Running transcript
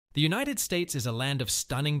The United States is a land of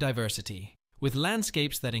stunning diversity, with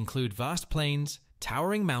landscapes that include vast plains,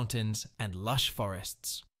 towering mountains, and lush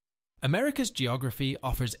forests. America's geography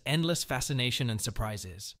offers endless fascination and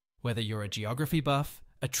surprises. Whether you're a geography buff,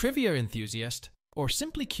 a trivia enthusiast, or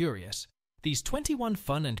simply curious, these 21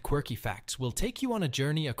 fun and quirky facts will take you on a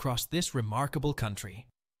journey across this remarkable country.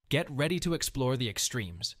 Get ready to explore the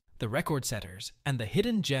extremes, the record setters, and the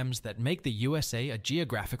hidden gems that make the USA a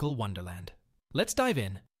geographical wonderland. Let's dive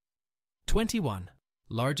in. 21.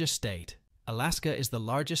 Largest state. Alaska is the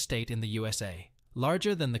largest state in the USA,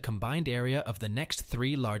 larger than the combined area of the next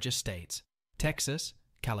 3 largest states, Texas,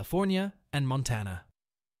 California, and Montana.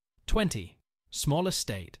 20. Smallest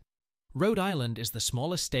state. Rhode Island is the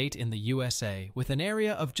smallest state in the USA with an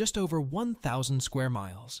area of just over 1,000 square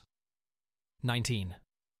miles. 19.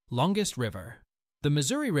 Longest river. The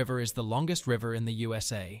Missouri River is the longest river in the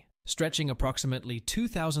USA, stretching approximately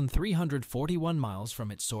 2,341 miles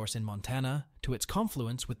from its source in Montana to its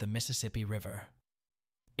confluence with the Mississippi River.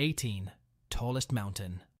 18. Tallest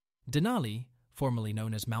mountain. Denali, formerly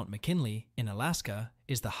known as Mount McKinley, in Alaska,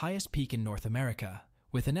 is the highest peak in North America,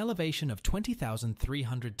 with an elevation of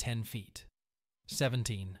 20,310 feet.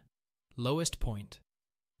 17. Lowest point.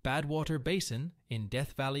 Badwater Basin in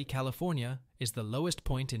Death Valley, California, is the lowest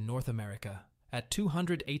point in North America, at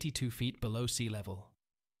 282 feet below sea level.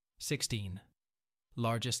 16.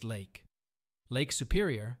 Largest lake. Lake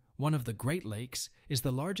Superior, one of the Great Lakes, is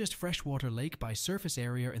the largest freshwater lake by surface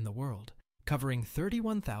area in the world, covering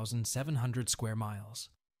 31,700 square miles.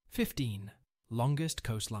 15. Longest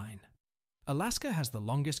coastline. Alaska has the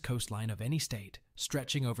longest coastline of any state,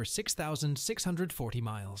 stretching over 6,640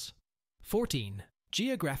 miles. 14.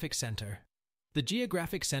 Geographic center. The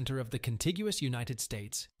geographic center of the contiguous United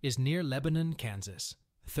States is near Lebanon, Kansas.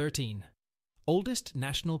 13. Oldest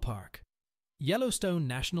national park. Yellowstone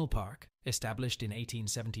National Park, established in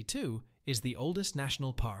 1872, is the oldest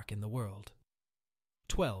national park in the world.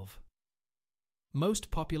 12.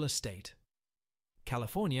 Most populous state.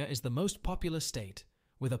 California is the most populous state,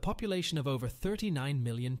 with a population of over 39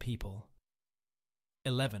 million people.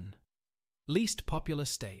 11. Least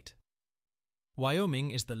populous state.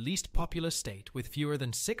 Wyoming is the least populous state with fewer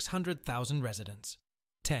than 600,000 residents.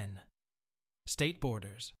 10. State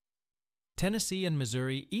borders. Tennessee and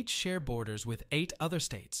Missouri each share borders with 8 other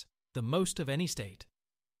states, the most of any state.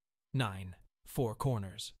 9. Four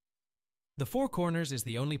Corners. The Four Corners is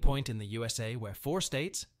the only point in the USA where 4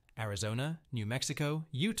 states, Arizona, New Mexico,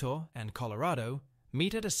 Utah, and Colorado,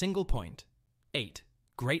 meet at a single point. 8.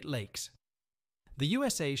 Great Lakes. The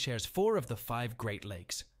USA shares 4 of the 5 Great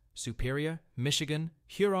Lakes, Superior, Michigan,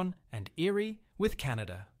 Huron, and Erie, with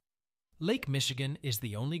Canada. Lake Michigan is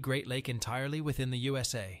the only Great Lake entirely within the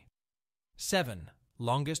USA. 7.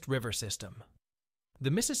 Longest river system. The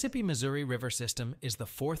Mississippi-Missouri River system is the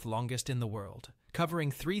 4th longest in the world, covering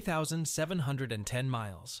 3,710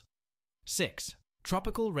 miles. 6.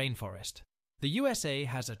 Tropical rainforest. The USA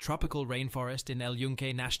has a tropical rainforest in El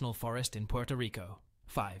Yunque National Forest in Puerto Rico.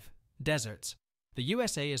 5. Deserts. The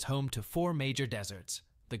USA is home to 4 major deserts: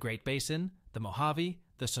 the Great Basin, the Mojave,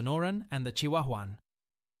 the Sonoran, and the Chihuahuan.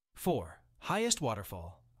 4. Highest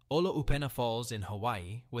waterfall. Oloupena Falls in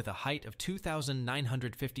Hawaii, with a height of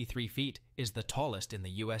 2,953 feet, is the tallest in the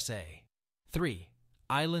USA. 3.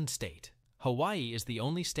 Island state. Hawaii is the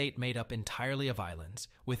only state made up entirely of islands,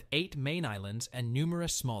 with 8 main islands and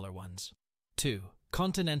numerous smaller ones. 2.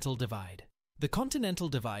 Continental divide. The Continental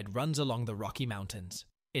Divide runs along the Rocky Mountains.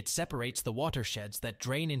 It separates the watersheds that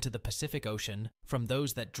drain into the Pacific Ocean from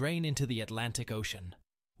those that drain into the Atlantic Ocean.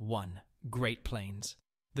 1. Great Plains.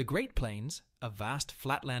 The Great Plains, a vast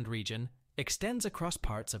flatland region, extends across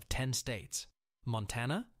parts of 10 states: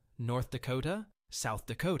 Montana, North Dakota, South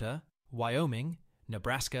Dakota, Wyoming,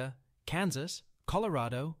 Nebraska, Kansas,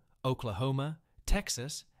 Colorado, Oklahoma,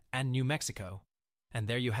 Texas, and New Mexico. And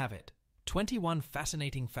there you have it. 21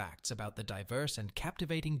 fascinating facts about the diverse and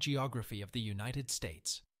captivating geography of the United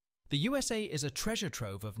States. The USA is a treasure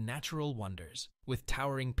trove of natural wonders, with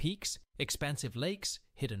towering peaks, expansive lakes,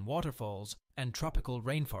 hidden waterfalls, and tropical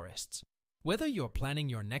rainforests. Whether you're planning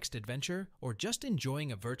your next adventure or just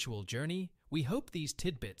enjoying a virtual journey, we hope these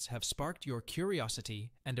tidbits have sparked your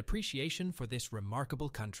curiosity and appreciation for this remarkable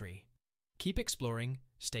country. Keep exploring,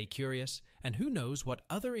 stay curious, and who knows what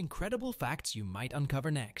other incredible facts you might uncover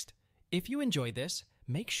next. If you enjoyed this,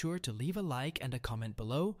 make sure to leave a like and a comment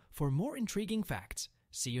below for more intriguing facts.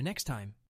 See you next time.